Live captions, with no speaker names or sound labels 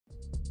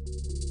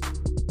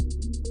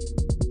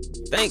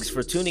Thanks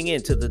for tuning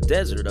in to the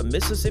Desert of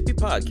Mississippi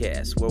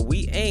podcast, where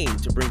we aim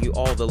to bring you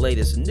all the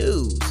latest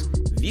news,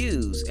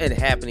 views, and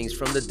happenings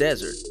from the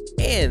desert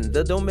and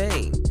the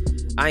domain.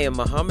 I am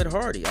Muhammad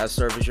Hardy. I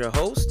serve as your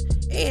host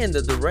and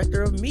the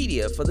director of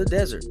media for the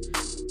desert.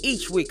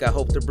 Each week, I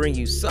hope to bring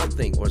you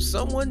something or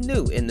someone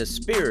new in the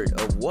spirit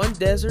of one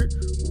desert,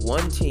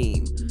 one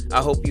team.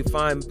 I hope you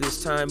find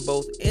this time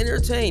both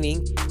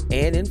entertaining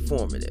and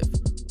informative.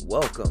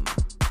 Welcome.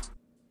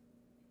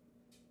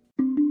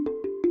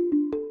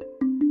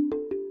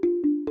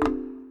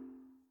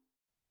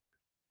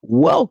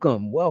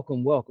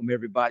 Welcome,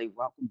 everybody.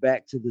 Welcome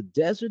back to the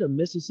Desert of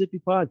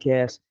Mississippi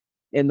podcast.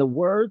 In the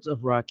words of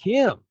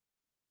Rakim,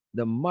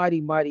 the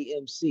mighty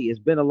MC. It's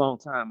been a long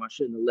time. I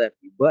shouldn't have left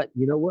you, but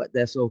you know what?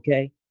 That's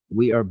okay.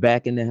 We are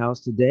back in the house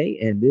today,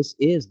 and this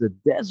is the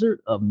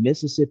Desert of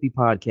Mississippi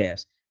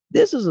podcast.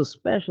 This is a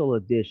special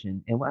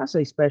edition, and when I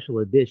say special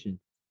edition,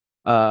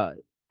 uh,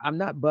 I'm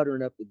not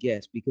buttering up the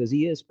guest because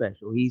he is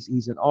special.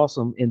 He's an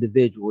awesome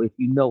individual if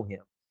you know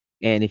him,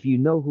 and if you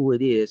know who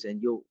it is,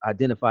 and you'll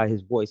identify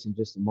his voice in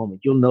just a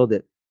moment, you'll know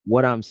that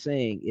what I'm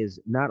saying is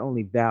not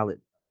only valid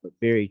but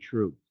very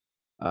true.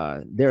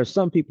 There are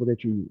some people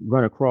that you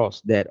run across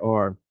that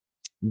are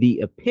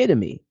the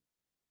epitome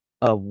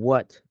of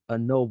what a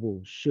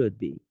noble should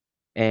be.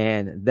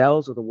 And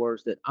those are the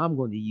words that I'm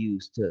going to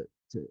use to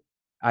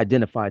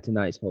identify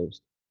tonight's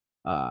host.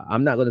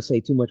 I'm not going to say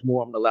too much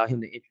more. I'm going to allow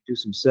him to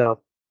introduce himself.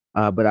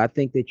 But I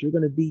think that you're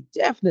going to be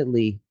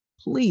definitely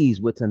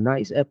pleased with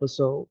tonight's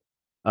episode.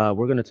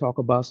 We're going to talk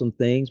about some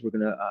things. We're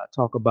going to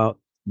talk about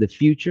the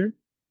future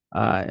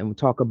and we'll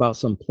talk about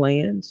some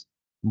plans.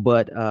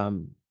 But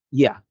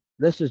yeah,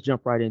 let's just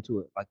jump right into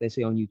it. Like they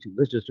say on YouTube,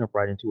 let's just jump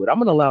right into it. I'm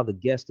going to allow the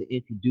guest to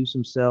introduce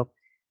himself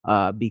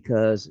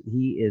because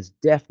he is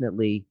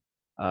definitely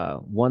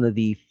one of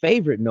the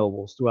favorite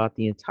nobles throughout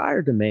the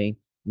entire domain.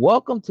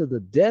 Welcome to the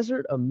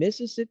Desert of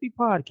Mississippi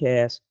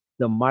podcast.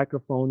 The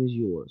microphone is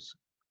yours.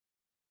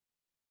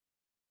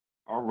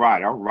 All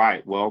right, all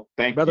right. Well,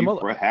 thank Brother you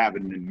Muller. for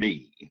having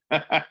me.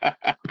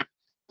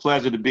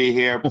 Pleasure to be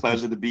here.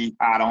 Pleasure to be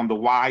out on the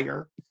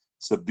wire.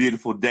 It's a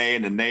beautiful day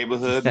in the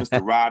neighborhood,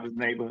 Mr. Rogers'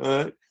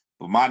 neighborhood.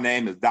 But my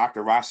name is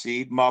Dr.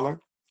 Raschid Muller.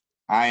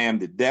 I am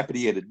the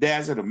deputy of the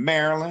Desert of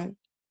Maryland,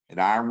 and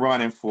I'm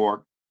running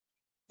for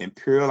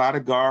Imperial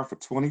Outer Guard for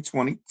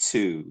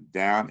 2022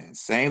 down in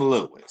St.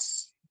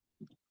 Louis.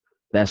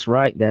 That's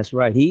right. That's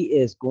right. He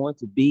is going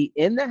to be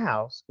in the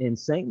house in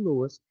St.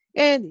 Louis.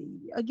 And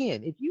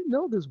again, if you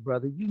know this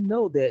brother, you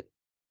know that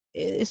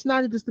it's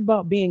not just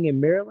about being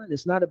in Maryland.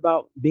 It's not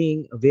about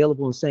being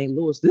available in St.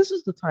 Louis. This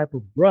is the type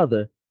of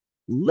brother,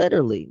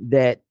 literally,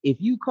 that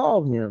if you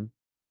call him,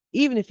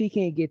 even if he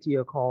can't get to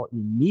your call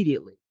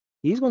immediately,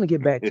 he's going to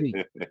get back to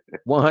you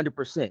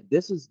 100%.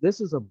 This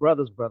is a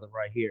brother's brother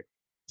right here.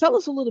 Tell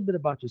us a little bit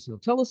about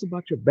yourself. Tell us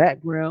about your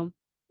background,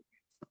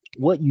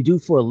 what you do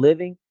for a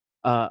living,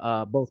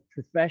 both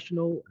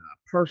professional,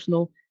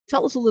 personal.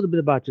 Tell us a little bit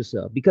about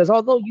yourself, because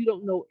although you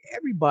don't know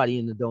everybody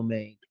in the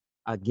domain,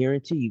 I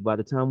guarantee you, by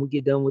the time we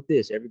get done with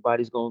this, you're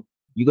going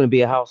to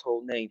be a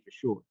household name for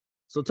sure.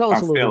 So tell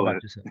us I'm a little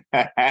bit feeling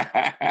about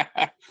yourself.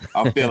 it.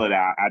 I'm feeling it.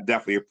 I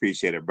definitely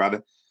appreciate it,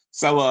 brother.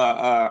 So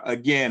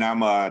again, I'm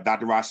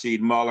Dr.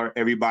 Raschid Muller.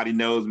 Everybody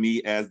knows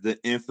me as the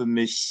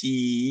infamous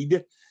Sheed.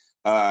 Did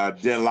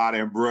a lot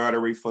of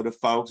embroidery for the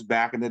folks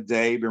back in the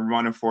day. Been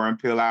running for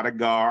Imperial Outer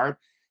Guard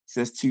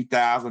since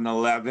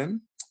 2011.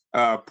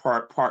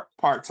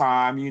 Part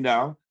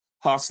time,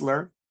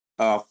 hustler,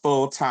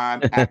 full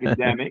time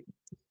academic,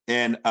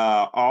 and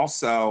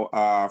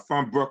also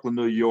from Brooklyn,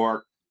 New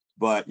York.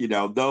 But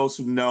those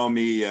who know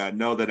me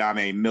know that I'm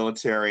a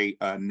military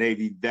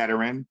Navy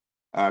veteran,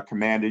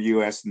 Commander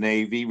U.S.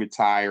 Navy,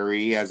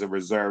 retiree as a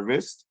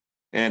reservist,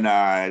 and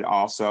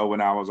also when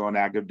I was on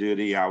active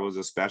duty, I was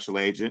a special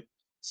agent.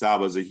 So I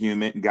was a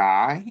human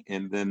guy,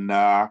 and then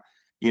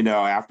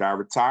after I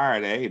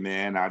retired, hey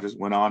man, I just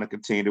went on to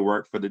continue to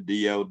work for the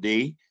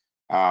DoD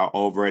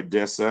over at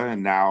DISA,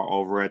 and now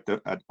over at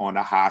on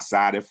the high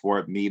side at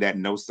Fort Meade at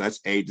no such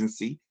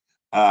agency.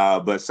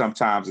 But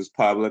sometimes it's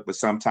public, but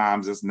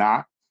sometimes it's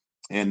not.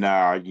 And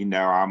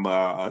I'm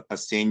a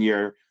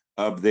senior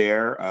up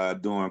there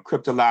doing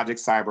cryptologic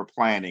cyber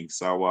planning.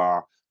 So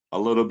a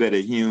little bit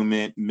of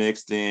human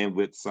mixed in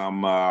with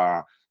some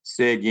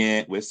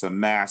SIGINT, with some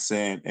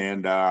MASCENT,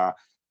 and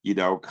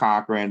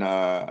conquering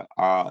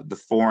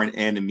the foreign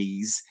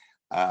enemies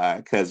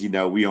because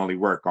we only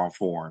work on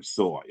foreign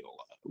soil.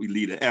 We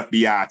lead the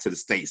FBI to the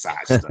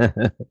stateside stuff.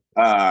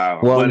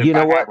 Well, But you if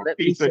I know have what? a Let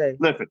me piece of say,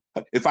 listen,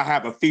 if I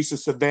have a piece of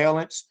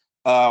surveillance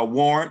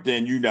warrant,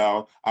 then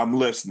I'm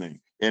listening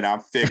and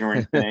I'm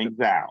figuring things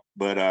out.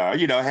 But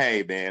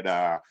hey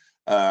man,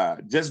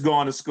 just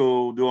going to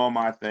school, doing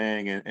my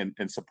thing,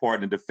 and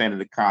supporting and defending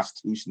the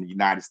Constitution of the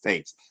United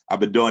States. I've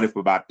been doing it for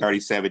about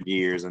 37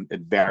 years in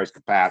various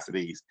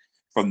capacities,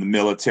 from the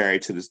military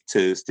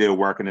to still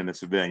working in the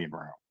civilian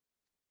realm.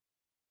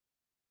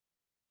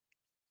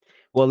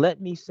 well,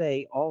 let me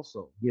say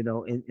also,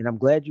 and I'm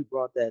glad you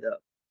brought that up.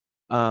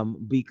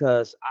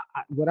 Because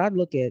when I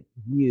look at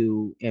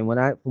you and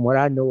from what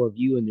I know of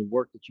you and the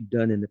work that you've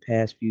done in the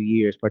past few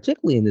years,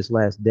 particularly in this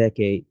last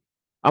decade,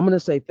 I'm going to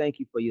say thank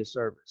you for your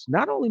service,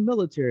 not only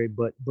military,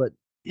 but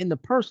in the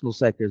personal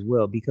sector as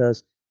well,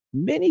 because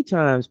many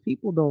times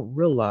people don't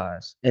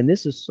realize, and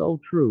this is so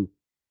true,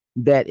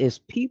 that it's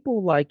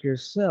people like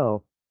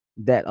yourself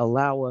that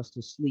allow us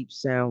to sleep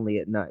soundly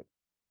at night.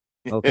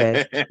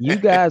 Okay. You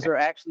guys are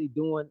actually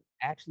doing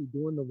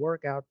the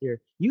work out there.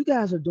 You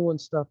guys are doing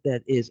stuff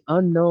that is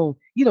unknown,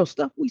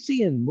 stuff we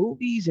see in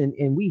movies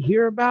and we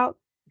hear about,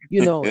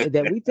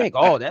 that we think,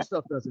 oh, that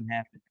stuff doesn't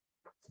happen.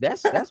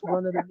 That's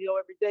run of the mill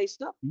everyday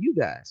stuff for you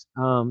guys.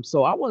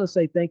 So I want to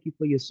say thank you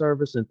for your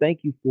service and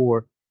thank you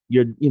for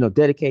your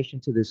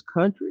dedication to this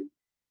country,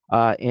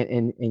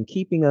 and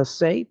keeping us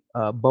safe,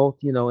 both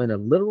in a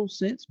literal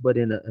sense, but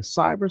in a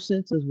cyber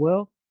sense as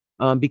well.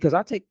 Because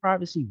I take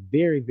privacy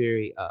very,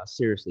 very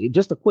seriously.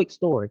 Just a quick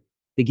story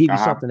to give you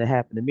Uh-huh. something that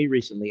happened to me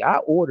recently. I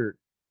ordered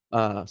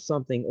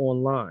something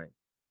online,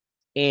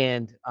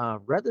 and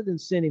rather than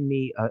sending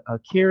me a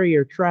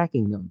carrier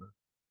tracking number,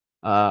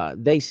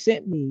 they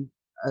sent me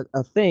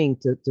a thing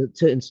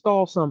to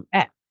install some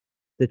app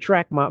to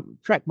track my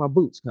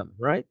boots coming,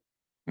 right?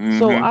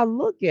 So Mm-hmm. I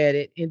look at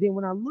it, and then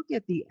when I look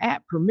at the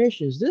app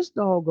permissions, this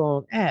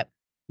doggone app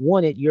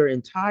wanted your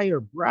entire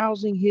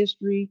browsing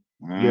history,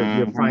 your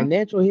Mm-hmm.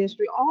 financial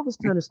history, all this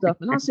kind of stuff.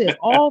 And I said,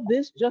 all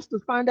this just to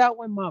find out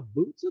when my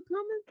boots are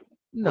coming?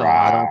 No,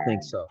 I don't think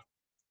Right. so.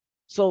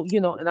 So,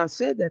 and I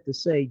said that to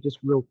say just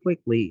real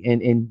quickly,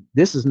 and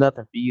this is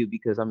nothing for you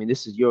because I mean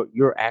this is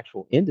your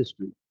actual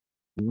industry.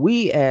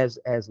 We as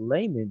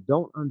laymen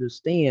don't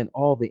understand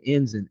all the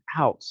ins and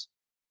outs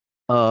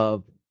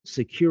of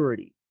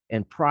security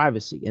and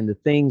privacy and the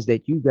things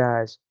that you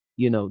guys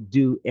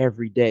do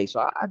every day. So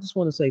I just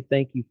want to say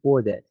thank you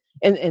for that.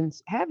 And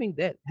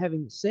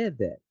having said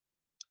that,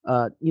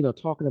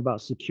 talking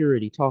about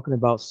security, talking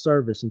about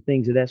service and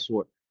things of that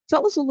sort,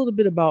 tell us a little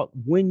bit about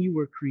when you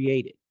were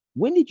created.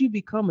 When did you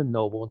become a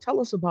noble, and tell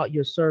us about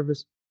your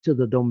service to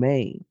the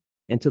domain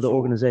and to the Sure,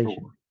 organization.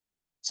 sure.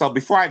 So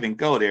before I even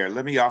go there,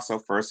 let me also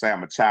first say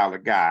I'm a child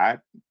of God.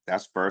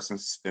 That's first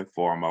and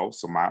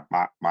foremost. So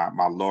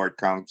my Lord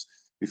comes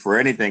before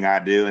anything I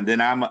do. And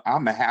then I'm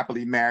a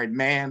happily married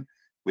man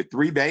with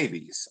three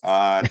babies,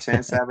 10,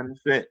 7, and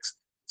 6.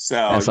 So,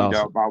 That's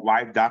awesome. my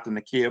wife, Dr.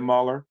 Nakia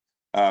Muller,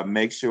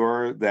 makes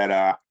sure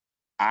that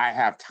I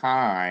have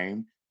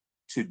time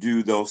to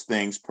do those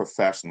things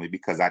professionally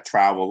because I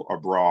travel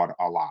abroad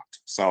a lot.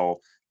 So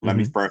let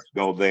me Hmm. first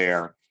go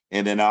there.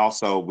 And then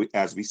also,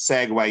 as we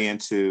segue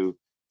into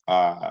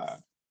uh,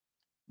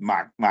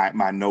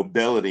 my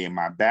nobility and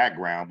my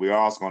background, we're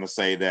also going to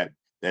say that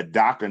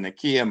Dr.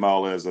 Nakia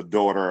Muller is a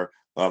daughter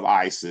of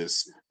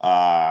Isis,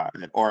 or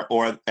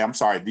I'm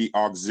sorry, the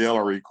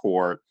auxiliary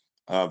court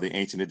of the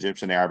ancient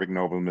Egyptian Arabic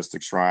Noble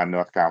Mystic Shrine,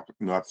 North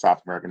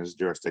South American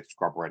Jurisdiction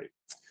Incorporated.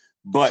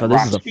 But So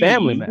this is a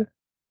family Rashid, matter.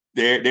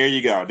 there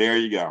you go, there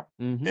you go.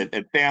 Hmm.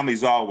 And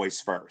family's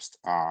always first,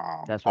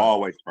 That's right.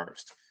 always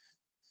first.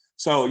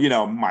 So,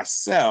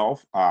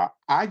 myself,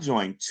 I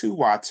joined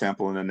Tuwa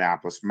Temple in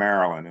Annapolis,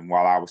 Maryland. And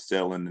while I was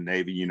still in the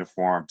Navy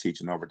uniform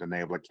teaching over at the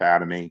Naval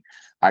Academy,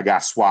 I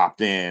got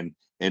swapped in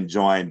and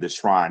joined the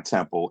Shrine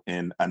Temple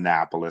in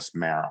Annapolis,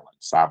 Maryland.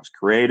 So I was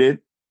created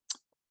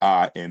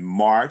in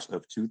March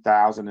of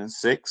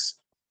 2006,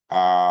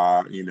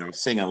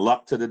 singing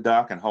Luck to the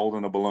Duck and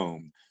holding a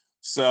balloon.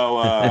 So,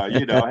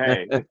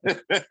 hey,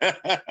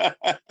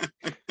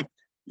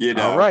 you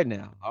All know, right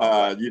now.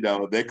 All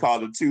right. they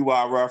called it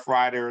 2Y Rough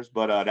Riders,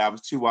 but that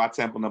was 2Y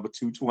Temple number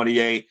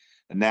 228,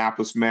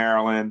 Annapolis,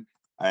 Maryland.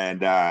 And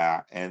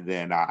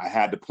then I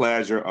had the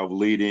pleasure of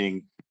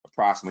leading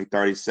approximately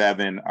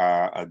 37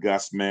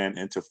 August men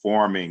into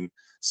forming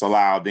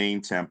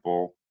Salahuddin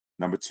Temple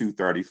number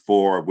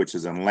 234, which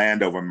is in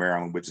Landover,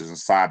 Maryland, which is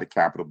inside the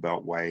Capital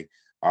Beltway,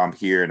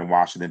 here in the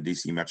Washington,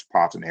 D.C.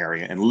 metropolitan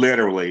area. And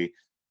literally,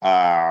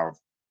 uh,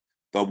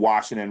 the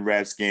Washington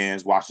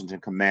Redskins,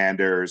 Washington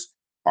Commanders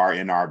are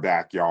in our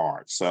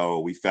backyard. So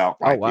we felt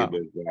Oh like it wow.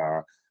 was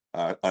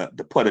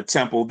to put a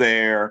temple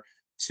there,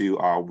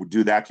 to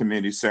do that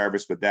community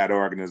service with that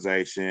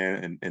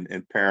organization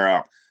and pair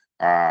up,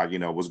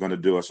 was going to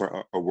do us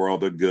a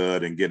world of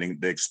good and getting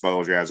the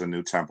exposure as a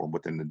new temple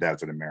within the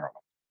desert of Maryland.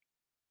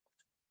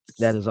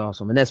 That is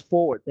awesome. And that's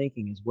forward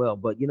thinking as well.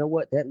 But you know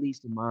what? That leads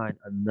to mind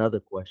another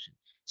question.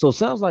 So it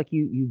sounds like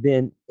you've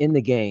been in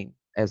the game,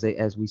 as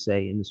we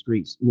say in the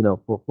streets,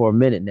 for a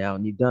minute now,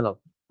 and you've done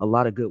a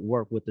lot of good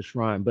work with the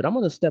shrine. But I'm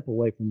gonna step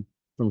away from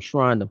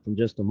Shrindom from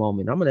just a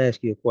moment. I'm gonna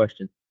ask you a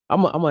question.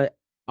 I'm gonna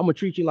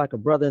treat you like a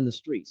brother in the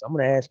streets. I'm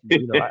gonna ask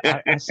you,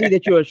 I see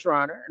that you're a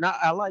Shriner, and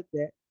I like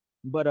that.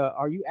 But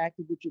are you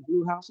active with your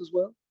Blue House as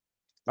well?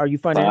 Are you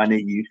financial?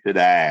 Funny you should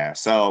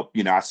ask. So,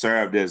 I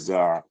served as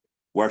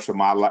worship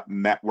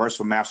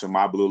master of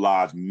my Blue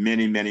Lodge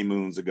many, many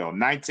moons ago,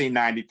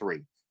 1993.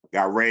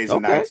 Got raised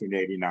in Okay.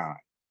 1989.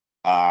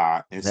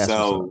 And That's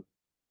what's up.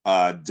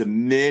 so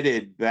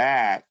demitted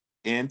back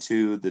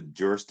into the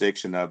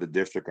jurisdiction of the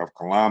District of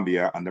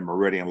Columbia under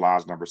Meridian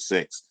Laws number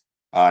 6.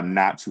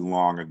 not too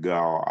long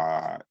ago.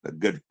 A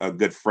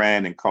good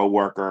friend and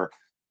coworker,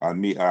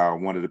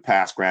 one of the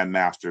past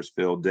grandmasters,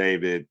 Phil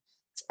David,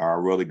 a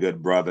really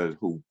good brother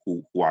who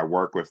I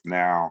work with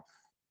now,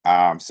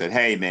 said,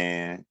 "Hey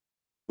man,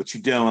 what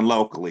you doing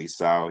locally?"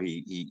 So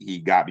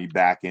he got me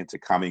back into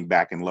coming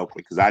back in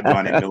locally because I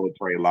joined a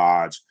military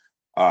lodge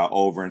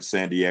over in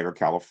San Diego,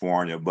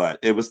 California. But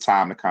it was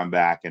time to come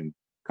back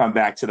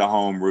to the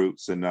home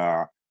roots. And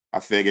I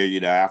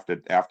figure,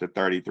 after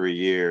 33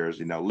 years,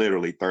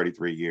 literally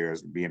 33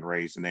 years being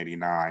raised in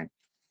 '89,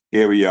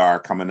 here we are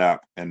coming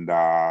up, and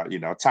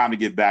time to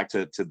get back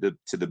to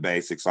the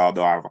basics.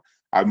 Although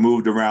I've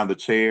moved around the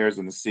chairs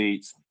and the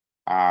seats,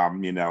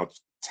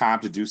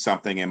 time to do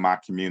something in my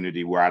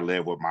community where I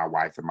live with my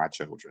wife and my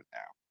children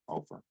now.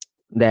 Over.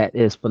 That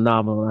is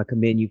phenomenal. I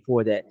commend you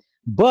for that.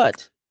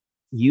 But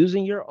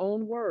using your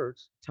own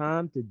words,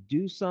 time to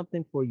do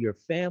something for your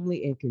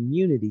family and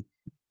community.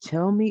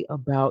 Tell me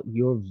about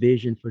your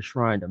vision for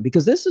Shrindom,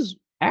 because this is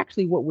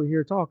actually what we're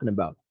here talking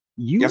about.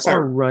 You Yes,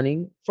 are sir.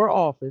 running for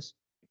office.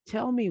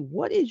 Tell me,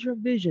 what is your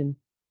vision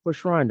for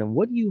Shrindom?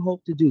 What do you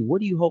hope to do?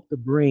 What do you hope to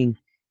bring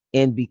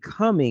in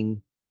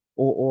becoming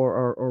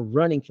or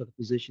running for the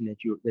position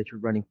that you're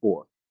running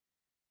for?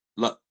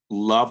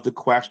 Love the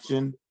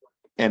question.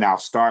 And I'll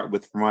start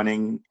with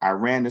running. I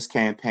ran this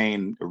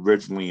campaign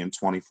originally in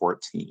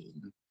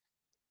 2014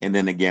 and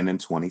then again in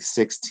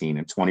 2016.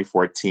 In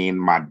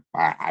 2014,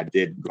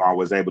 I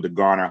was able to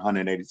garner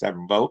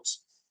 187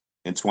 votes.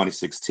 In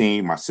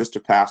 2016, my sister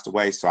passed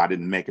away, so I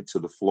didn't make it to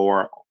the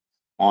floor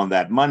on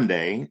that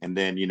Monday. And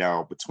then,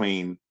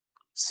 between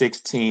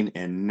 16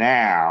 and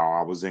now,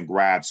 I was in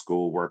grad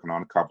school working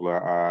on a couple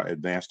of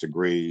advanced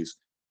degrees,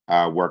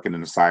 working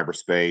in the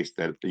cyberspace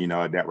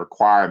that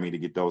required me to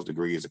get those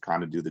degrees to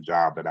kind of do the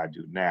job that I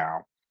do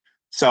now.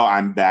 So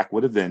I'm back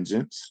with a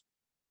vengeance.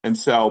 And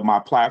so my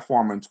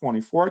platform in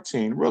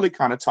 2014 really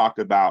kind of talked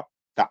about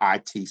the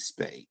IT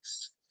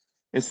space.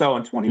 And so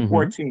in Hmm.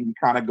 2014, you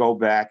kind of go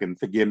back, and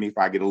forgive me if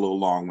I get a little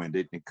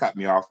long-winded and cut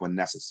me off when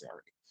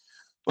necessary.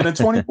 But in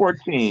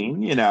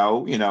 2014,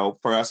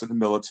 for us in the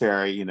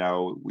military,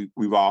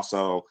 we've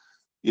also,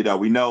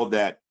 we know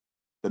that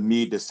the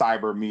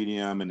cyber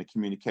medium and the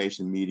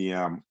communication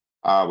medium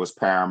was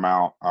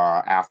paramount.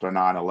 After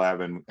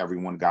 9/11,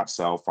 everyone got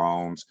cell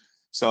phones.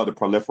 So the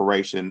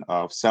proliferation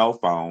of cell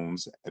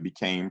phones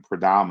became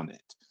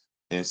predominant.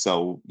 And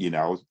so,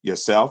 your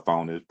cell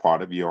phone is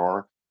part of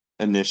your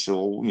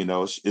initial,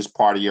 is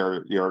part of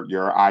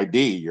your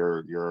ID,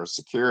 your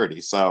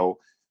security. So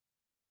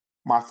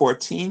my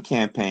 14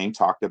 campaign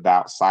talked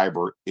about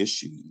cyber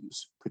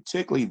issues,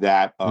 particularly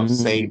that of Hmm.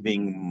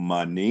 saving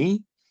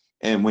money.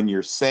 And when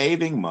you're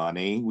saving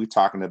money, we're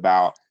talking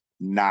about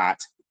not,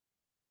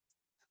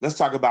 let's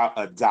talk about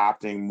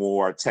adopting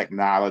more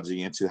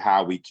technology into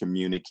how we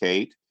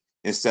communicate.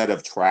 Instead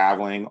of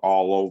traveling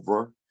all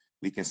over,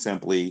 we can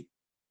simply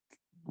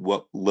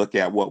look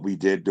at what we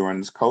did during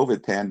this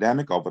COVID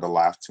pandemic over the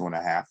last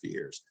 2.5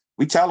 years.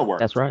 We That's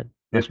teleworked. right. And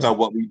That's so right.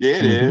 what we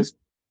did Hmm. is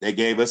they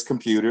gave us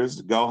computers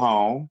to go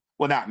home.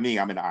 Well, not me,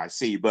 I'm in the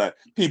IC, but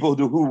people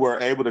who were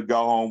able to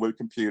go home with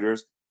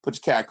computers, put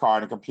your cat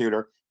card in a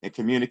computer and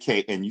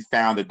communicate. And you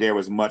found that there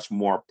was much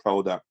more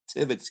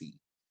productivity,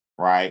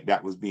 right,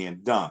 that was being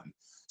done.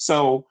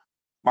 So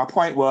my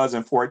point was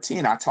in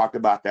 14, I talked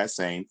about that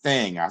same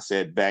thing. I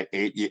said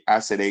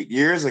 8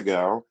 years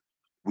ago,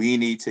 we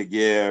need to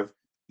give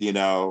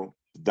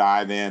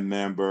dive in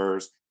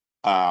members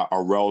a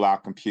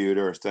rollout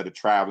computer instead of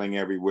traveling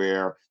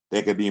everywhere.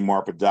 They could be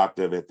more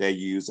productive if they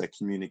use a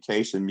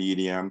communication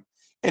medium.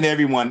 And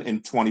everyone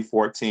in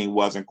 2014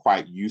 wasn't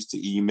quite used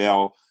to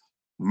email.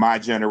 My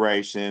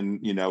generation,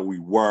 we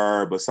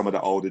were, but some of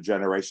the older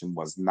generation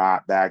was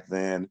not back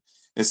then.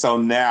 And so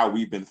now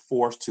we've been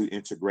forced to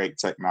integrate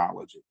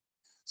technology.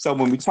 So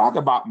when we talk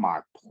about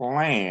my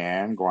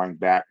plan, going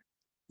back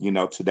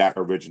to that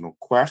original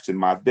question,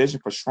 my vision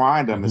for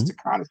Shrindom is Hmm. to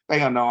kind of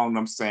stay on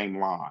them same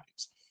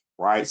lines,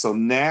 right? So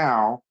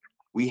now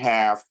we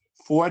have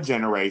 4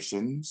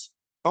 generations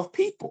of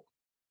people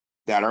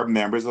that are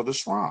members of the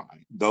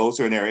shrine. Those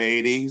who are in their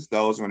 80s,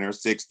 those who are in their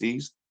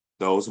 60s,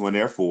 those who are in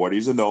their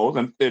 40s, and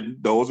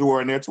those who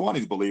are in their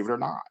 20s, believe it or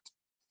not.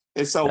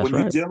 And so That's when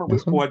you're right. dealing with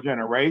That's right. 4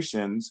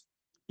 generations,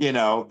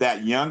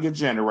 that younger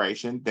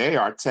generation, they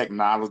are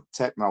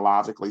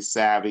technologically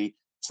savvy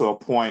to a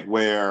point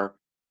where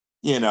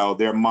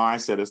their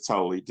mindset is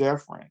totally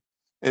different.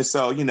 And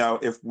so,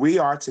 if we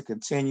are to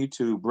continue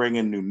to bring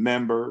in new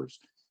members,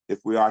 if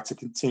we are to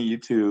continue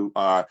to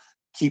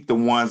keep the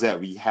ones that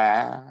we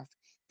have,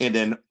 and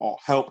then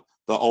help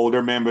the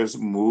older members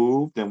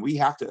move, then we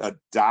have to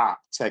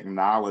adopt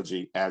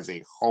technology as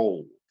a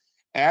whole.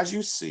 As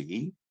you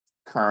see,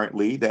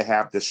 currently they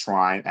have the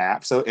Shrine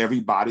app. So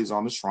everybody's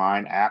on the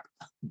Shrine app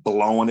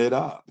blowing it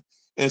up.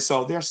 And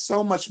so there's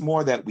so much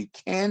more that we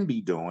can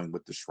be doing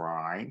with the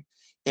Shrine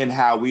and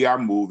how we are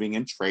moving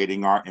and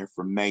trading our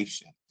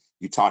information.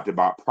 You talked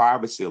about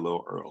privacy a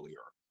little earlier.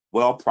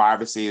 Well,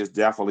 privacy is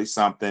definitely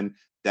something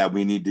that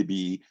we need to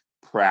be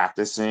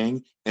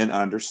practicing and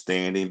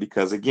understanding,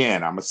 because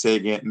again, I'm a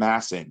SIGINT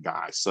MASINT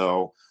guy.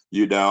 So,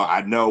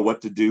 I know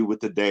what to do with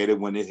the data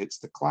when it hits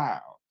the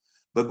cloud.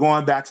 But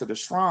going back to the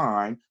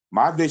shrine,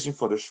 my vision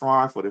for the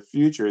shrine for the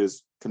future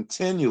is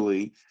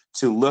continually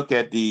to look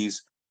at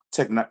these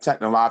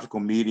technological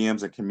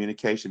mediums and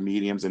communication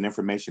mediums and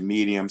information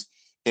mediums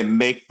and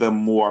make them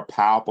more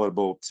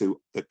palpable to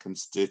the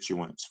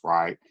constituents,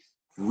 right?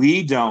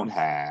 We don't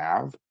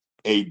have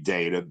a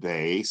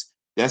database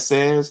that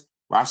says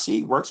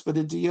Raschid works for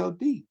the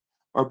DOD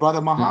or Brother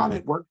Mm-mm.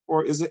 Muhammad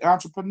is an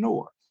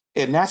entrepreneur.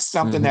 And that's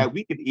something Mm-hmm. that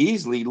we could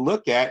easily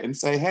look at and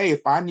say, hey,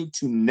 if I need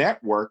to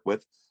network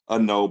with a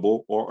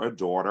noble or a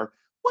daughter,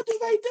 what do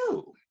they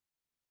do?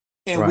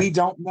 And we Right.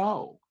 don't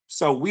know.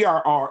 So we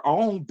are our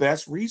own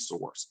best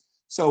resource.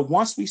 So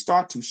once we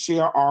start to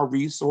share our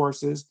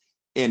resources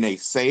in a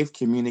safe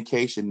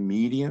communication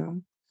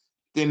medium,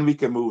 then we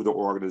can move the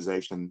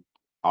organization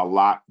a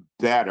lot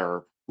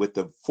better with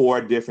the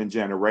 4 different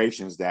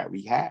generations that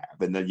we have.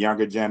 And the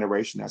younger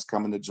generation that's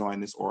coming to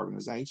join this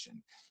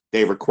organization,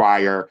 they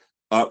require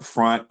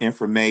upfront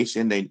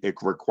information. They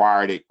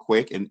required it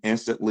quick and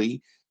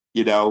instantly.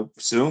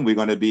 Soon we're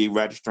going to be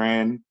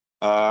registering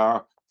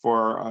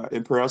for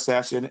Imperial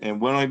Session, and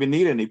we don't even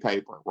need any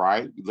paper,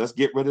 right? Let's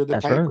get rid of the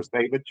That's right. paper,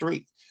 save the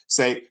tree.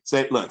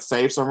 Look,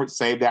 save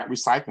that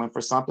recycling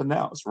for something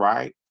else,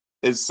 right?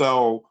 And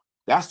so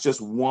that's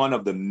just one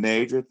of the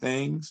major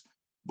things.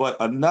 But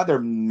another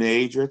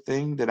major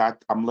thing that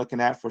I'm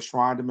looking at for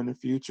Shrindom in the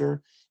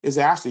future is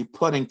actually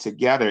putting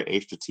together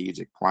a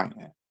strategic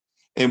plan.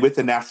 And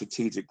within that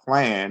strategic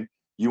plan,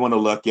 you want to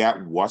look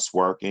at what's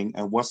working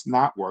and what's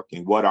not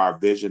working, what our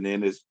vision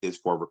is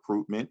for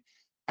recruitment,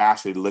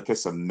 actually look at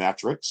some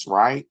metrics,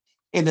 right?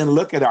 And then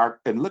look at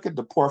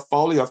the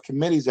portfolio of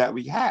committees that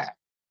we have.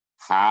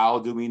 How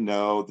do we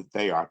know that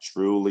they are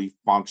truly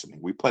functioning?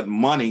 We're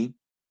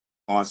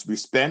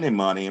spending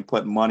money and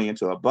putting money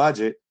into a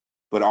budget,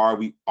 but are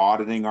we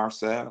auditing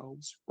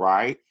ourselves,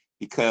 right?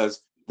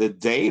 Because the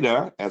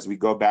data, as we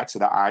go back to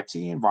the IT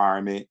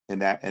environment in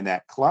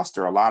that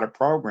cluster, a lot of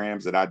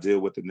programs that I deal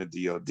with in the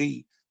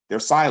DoD, they're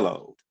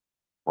siloed,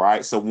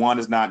 right? So one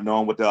is not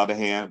knowing what the other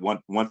hand,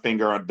 one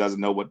finger doesn't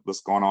know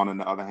what's going on in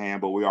the other hand,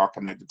 but we are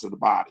connected to the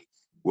body.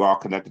 We're all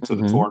connected to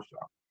the Mm-hmm. torso,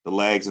 the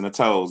legs and the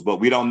toes, but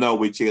we don't know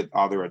what each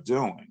other are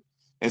doing.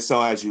 And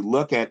so as you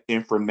look at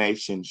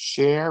information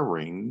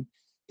sharing,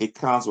 it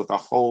comes with a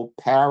whole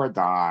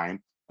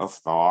paradigm of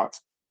thought.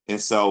 And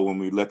so when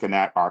we're looking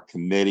at our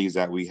committees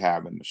that we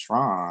have in the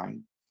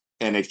shrine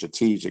and a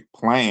strategic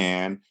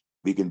plan,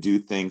 we can do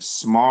things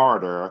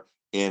smarter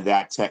in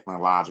that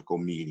technological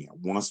medium.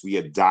 Once we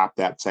adopt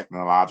that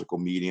technological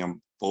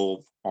medium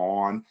full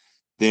on,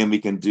 then we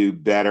can do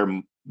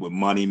better with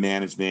money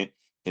management,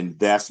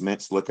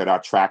 investments, look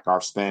at track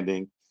our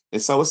spending.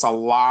 And so it's a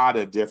lot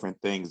of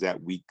different things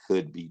that we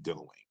could be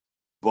doing.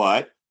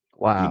 But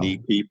you Wow.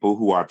 need people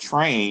who are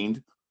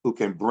trained, who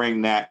can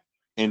bring that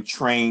and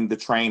train the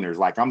trainers.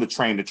 Like I'm the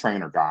train the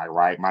trainer guy,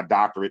 right? My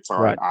doctorates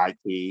are in Right.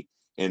 IT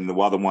and the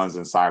other ones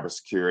in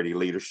cybersecurity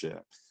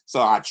leadership.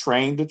 So I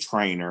trained the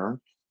trainer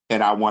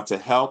and I want to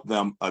help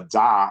them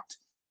adopt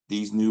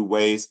these new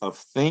ways of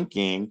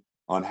thinking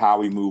on how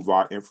we move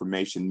our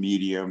information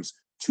mediums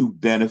to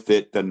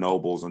benefit the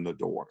nobles and the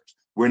daughters.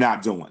 We're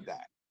not doing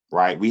that,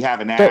 right? We have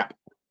an So app,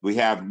 we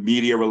have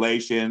media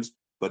relations,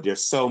 but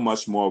there's so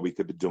much more we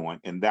could be doing.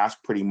 And that's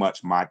pretty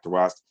much my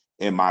thrust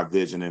and my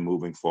vision in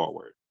moving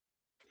forward.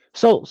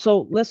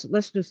 so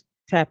let's just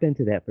tap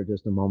into that for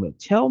just a moment.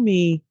 Tell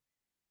me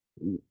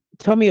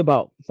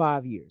about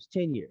 5 years,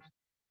 10 years.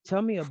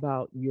 Tell me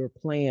about your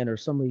plan or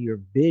some of your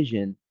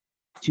vision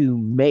to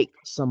make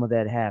some of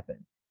that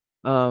happen.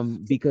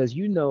 Because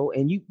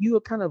and you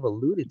kind of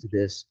alluded to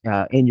this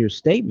in your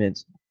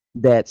statements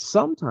that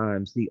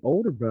sometimes the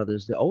older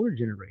brothers, the older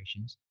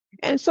generations,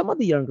 and some of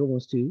the younger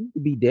ones too, to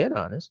be dead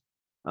honest,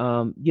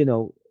 um, you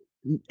know,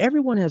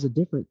 everyone has a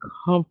different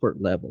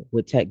comfort level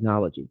with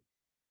technology.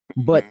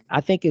 But Mhm.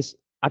 I think it's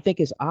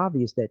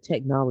obvious that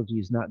technology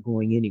is not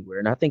going anywhere.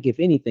 And I think if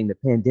anything, the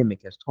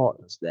pandemic has taught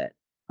us that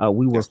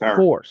we were Yes, sir.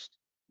 forced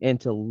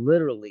into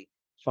literally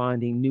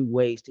finding new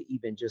ways to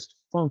even just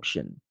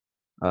function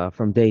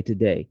from day to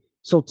day.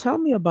 So tell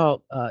me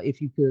about,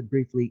 if you could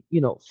briefly,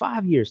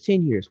 5 years,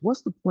 10 years.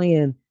 What's the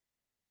plan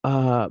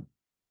uh,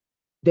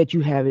 that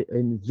you have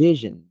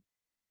envisioned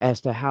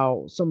as to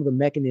how some of the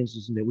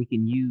mechanisms that we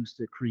can use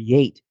to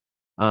create,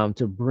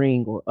 to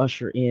bring or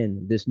usher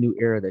in this new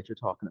era that you're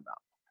talking about?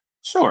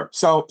 Sure.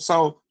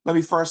 So let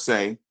me first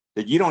say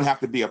that you don't have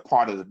to be a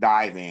part of the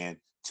dive-in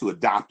to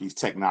adopt these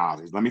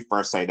technologies. Let me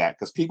first say that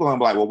because people are gonna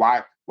be like,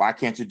 well, why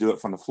can't you do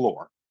it from the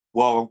floor?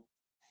 Well,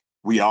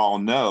 we all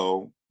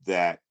know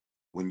that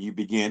when you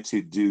begin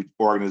to do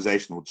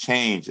organizational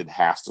change, it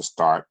has to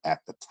start at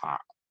the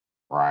top,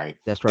 right?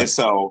 That's And right.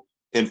 so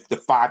in the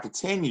 5 to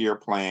 10 year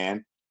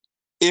plan,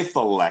 if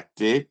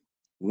elected,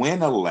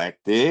 when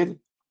elected,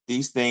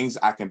 these things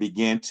I can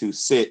begin to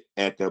sit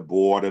at the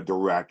board of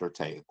director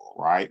table,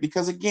 right?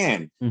 Because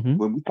again, Hmm.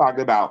 when we talk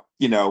about,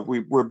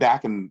 we're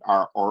back in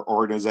our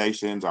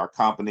organizations, our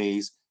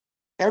companies,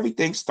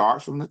 everything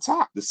starts from the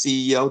top. The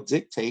CEO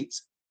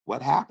dictates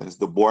what happens.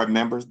 The board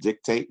members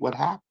dictate what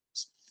happens.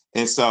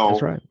 And That's so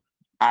right.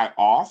 I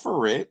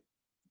offer it,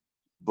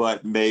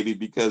 but maybe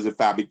because if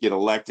I get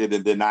elected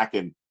and then I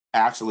can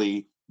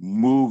actually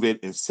move it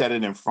and set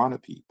it in front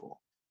of people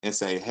and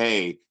say,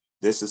 hey,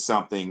 this is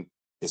something,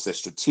 it's a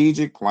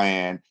strategic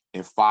plan.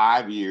 In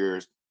 5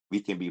 years, we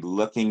can be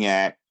looking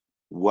at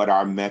what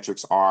our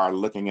metrics are,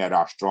 looking at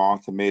our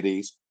strong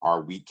committees,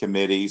 our weak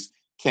committees.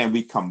 Can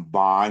we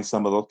combine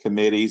some of those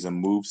committees and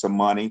move some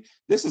money?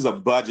 This is a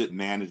budget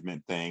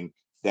management thing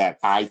that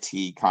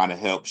IT kind of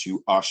helps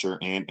you usher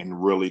in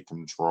and really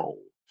control.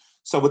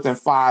 So within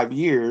 5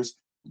 years,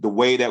 the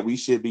way that we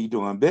should be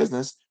doing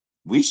business,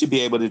 we should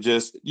be able to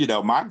just,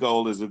 my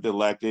goal is if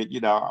elected,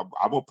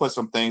 I will put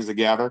some things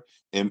together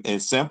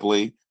and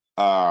simply,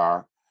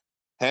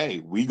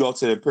 hey, we go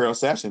to the Imperial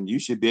session, you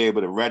should be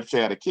able to register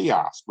at a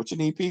kiosk. What you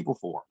need people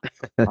for,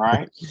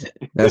 right?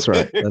 That's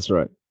right. That's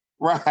right.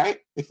 Right?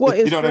 Well,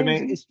 You know what I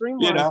mean? it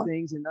streamlines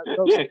things, and Yeah,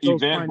 those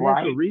event, financial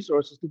right?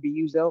 resources to be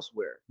used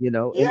elsewhere. And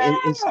Yeah,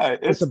 it's a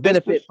it's the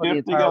benefit for the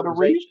shifting entire of the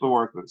organization.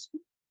 resources.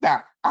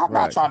 Now, I'm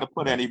not Right. trying to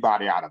put Right.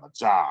 anybody out of a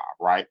job,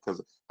 right?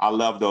 Because I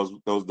love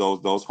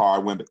those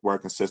hard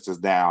working sisters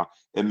down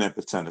in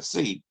Memphis,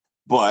 Tennessee.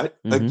 But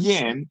Hmm.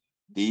 again,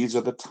 these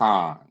are the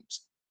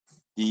times.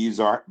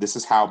 This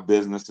is how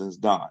business is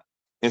done.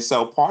 And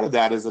so part of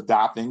that is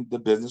adopting the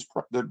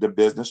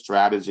business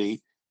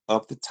strategy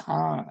of the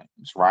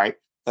times, right? Right.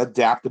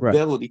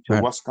 Adaptability to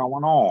Right. what's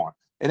going on.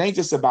 It ain't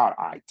just about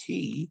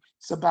IT.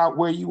 It's about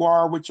where you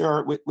are with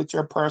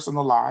your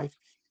personal life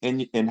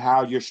and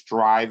how you're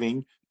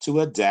striving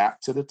to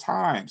adapt to the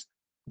times.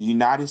 The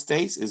United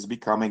States is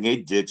becoming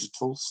a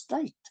digital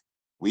state.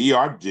 We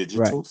are Right.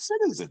 digital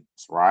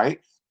citizens, right?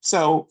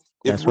 So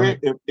if That's we're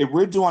right. if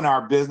we're doing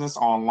our business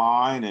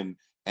online and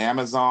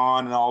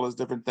Amazon and all those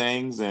different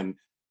things, and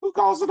who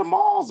goes to the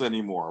malls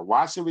anymore?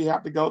 Why should we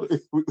have to go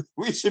to?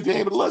 We should be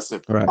able to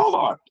listen. Right. Hold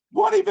on,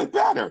 what even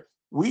better?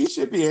 We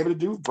should be able to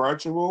do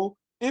virtual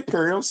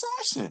Imperial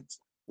sessions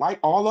like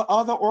all the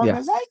other Yeah.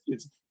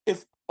 organizations.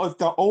 If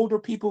the older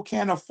people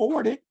can't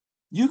afford it,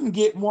 you can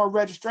get more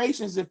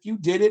registrations if you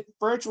did it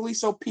virtually,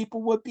 so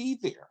people would be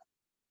there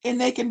and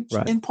they can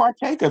Right. and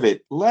partake of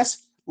it.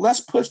 Let's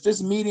push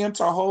this medium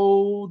to a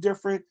whole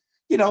different,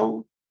 you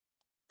know,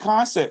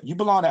 concept. You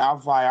belong to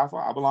Alpha Phi Alpha.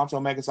 I belong to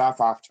Omega Psi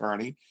Phi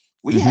fraternity.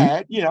 We Hmm.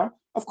 had,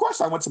 of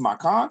course, I went to my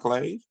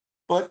conclave,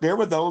 but there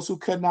were those who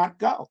could not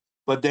go,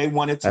 but they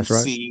wanted to That's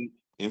right. see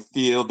and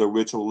feel the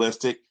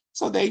ritualistic.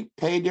 So they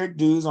paid their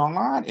dues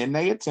online and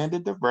they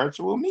attended the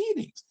virtual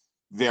meetings.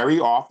 Very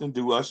often,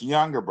 do us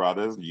younger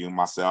brothers, you and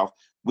myself,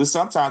 we'll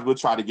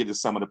try to get to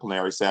some of the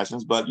plenary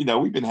sessions, but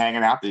we've been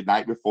hanging out the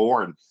night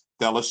before and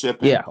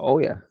fellowshipping. Yeah. Oh,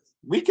 yeah.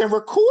 We can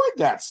record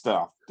that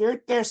stuff.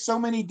 There's so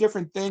many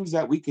different things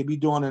that we could be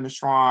doing in the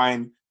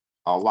shrine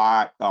a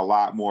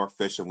lot more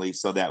efficiently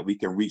so that we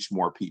can reach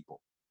more people.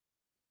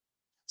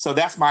 So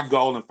that's my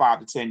goal in 5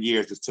 to 10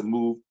 years, is to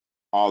move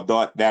all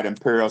that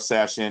Imperial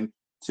session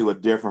to a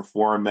different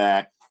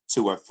format,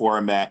 to a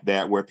format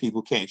that where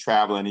people can't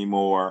travel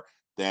anymore,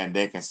 then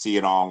they can see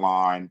it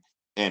online.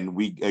 And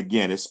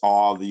it's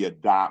all the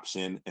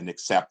adoption and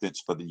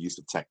acceptance for the use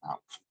of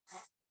technology.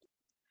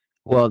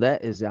 Well,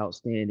 that is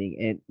outstanding.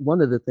 And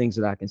one of the things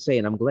that I can say,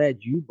 and I'm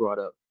glad you brought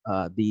up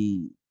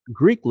the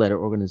Greek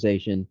letter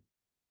organization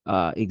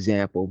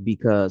example,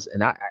 because,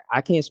 and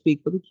I can't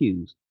speak for the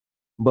Qs,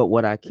 but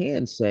what I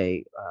can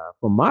say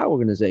for my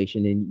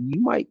organization, and you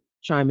might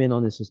chime in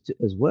on this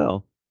as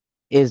well,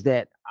 is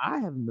that I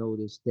have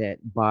noticed that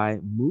by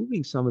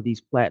moving some of these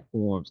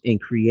platforms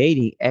and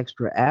creating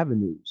extra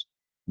avenues,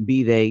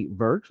 be they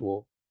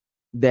virtual,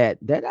 that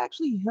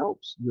actually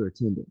helps your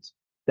attendance.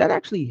 That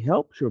actually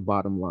helps your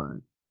bottom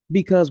line,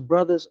 because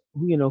brothers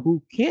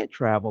who can't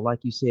travel,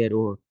 like you said,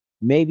 or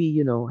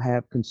maybe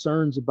have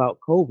concerns about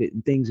COVID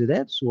and things of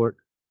that sort,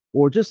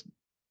 or just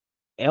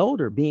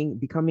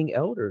becoming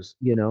elders,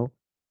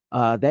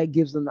 that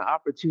gives them the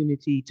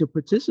opportunity to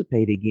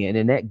participate again,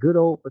 and that good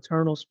old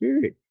fraternal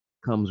spirit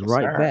comes Yes,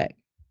 right sir. back.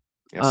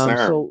 Yes,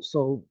 sir.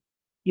 So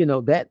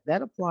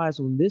that applies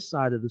on this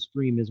side of the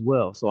stream as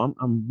well. So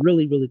I'm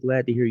really really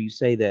glad to hear you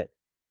say that.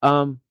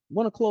 Want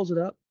to close it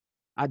up.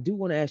 I do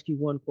want to ask you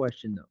one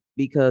question though,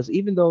 because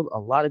even though a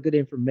lot of good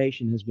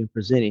information has been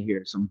presented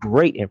here, some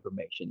great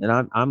information,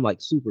 and I'm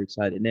like super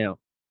excited now.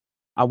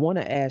 I want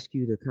to ask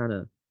you to kind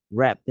of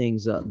wrap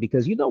things up,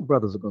 because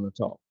brothers are going to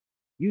talk.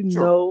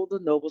 Sure. The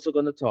nobles are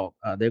going to talk.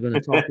 They're going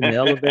to talk in the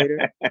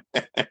elevator.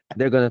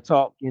 They're going to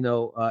talk,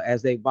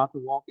 as they about to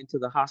walk into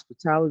the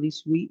hospitality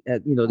suite, to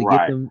get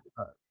Right. them,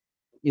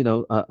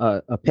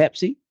 a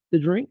Pepsi to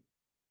drink.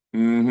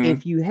 Hmm.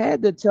 If you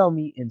had to tell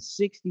me in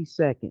 60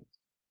 seconds,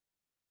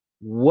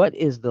 what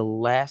is the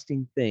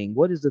lasting thing?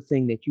 What is the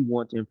thing that you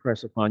want to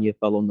impress upon your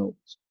fellow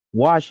nobles?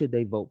 Why should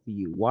they vote for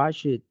you? Why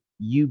should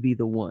you be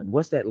the one?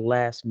 What's that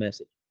last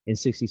message in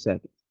 60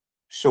 seconds?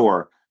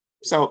 Sure.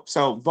 So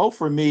vote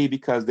for me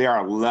because there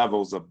are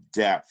levels of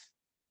depth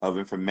of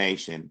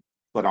information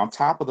But on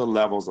top of the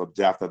levels of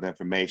depth of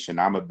information,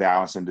 I'm a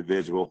balanced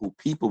individual who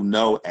people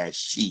know as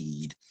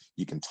Sheed.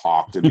 You can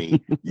talk to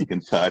me, you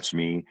can touch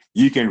me,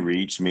 you can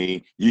reach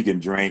me, you can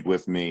drink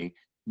with me.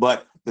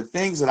 But the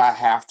things that I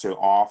have to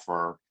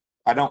offer,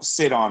 I don't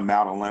sit on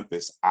Mount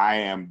Olympus. I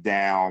am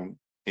down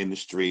in the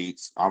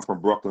streets. I'm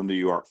from Brooklyn, New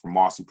York, from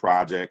Marcy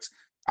Projects.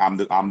 I'm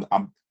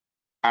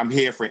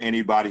here for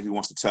anybody who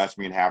wants to touch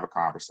me and have a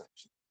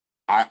conversation.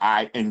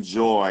 I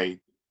enjoy.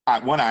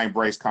 I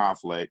embrace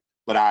conflict,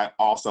 but I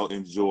also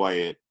enjoy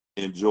it.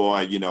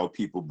 Enjoy,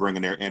 people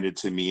bringing their energy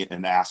to me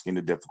and asking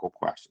the difficult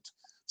questions.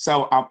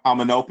 So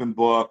I'm an open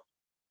book.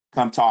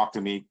 Come talk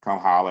to me. Come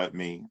holler at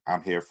me.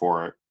 I'm here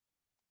for it.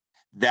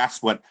 That's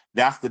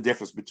the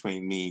difference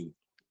between me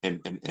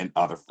and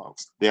other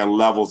folks. There are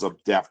levels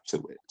of depth to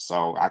it.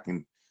 So I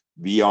can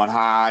be on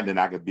high, then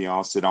I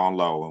can sit on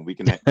low. And we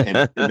can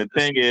and the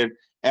thing is,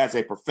 as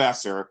a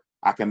professor,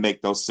 I can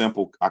make those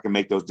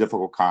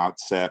difficult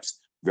concepts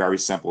very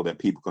simple that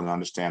people can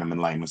understand them in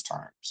layman's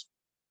terms.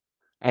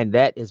 And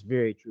that is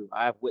very true.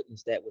 I've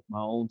witnessed that with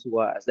my own two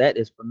eyes. That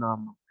is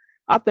phenomenal.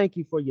 I thank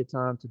you for your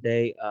time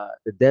today.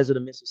 The desert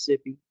of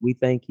Mississippi, we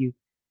thank you.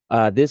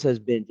 This has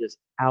been just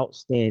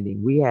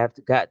outstanding. We have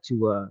got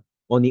to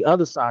on the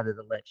other side of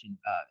the election,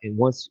 and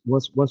once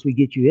we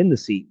get you in the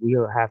seat,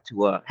 we'll have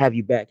to have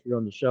you back here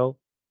on the show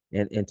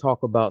and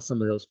talk about some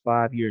of those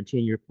 5-year and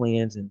 10-year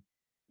plans and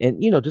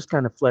just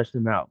kind of flesh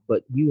them out.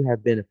 But you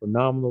have been a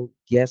phenomenal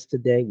guest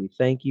today. We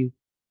thank you.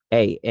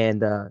 Hey,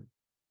 and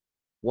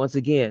once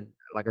again,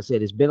 like I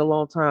said, it's been a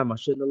long time. I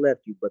shouldn't have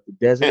left you, but the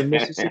Desert of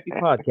Mississippi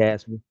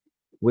podcast,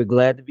 we're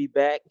glad to be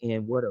back.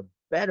 And what a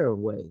better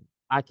way.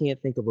 I can't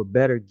think of a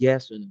better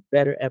guest and a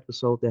better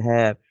episode to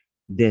have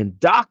than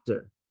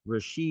Dr.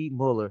 Raschid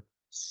Muller,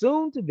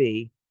 soon to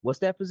be, what's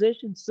that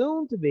position?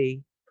 Soon to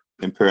be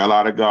Imperial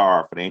Outer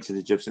Guard for the ancient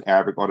Egyptian,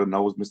 Arabic, or the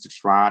Nobles Mystic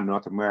Shrine,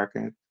 North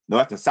and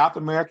South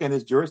America, and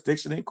its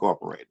jurisdiction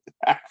incorporated.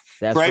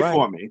 That's Pray right,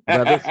 for me.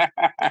 brothers.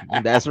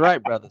 That's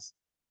right, brothers.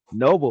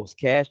 Nobles,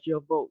 cast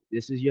your vote.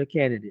 This is your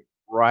candidate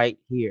right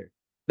here.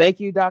 Thank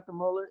you, Dr.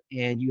 Muller,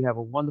 and you have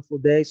a wonderful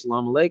day.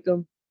 Salam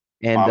alaikum,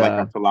 and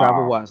Alaikum travel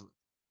salam. wisely.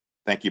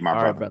 Thank you, my All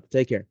brother. right, brother.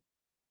 Take care.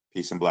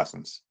 Peace and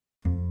blessings.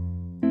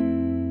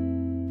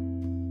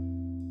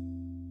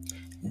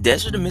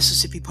 Desert of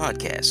Mississippi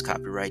Podcast,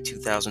 copyright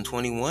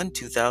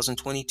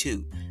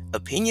 2021-2022.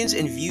 Opinions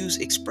and views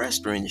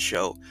expressed during the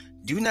show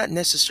do not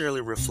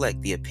necessarily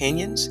reflect the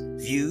opinions,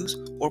 views,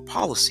 or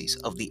policies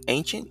of the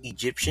ancient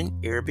Egyptian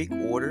Arabic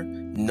order,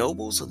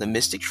 Nobles of the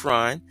Mystic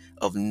Shrine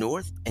of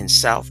North and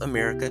South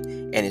America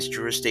and its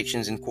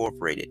jurisdictions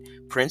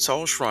incorporated, Prince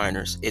Hall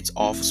Shriners, its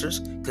officers,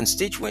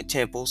 constituent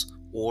temples,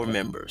 or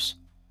members.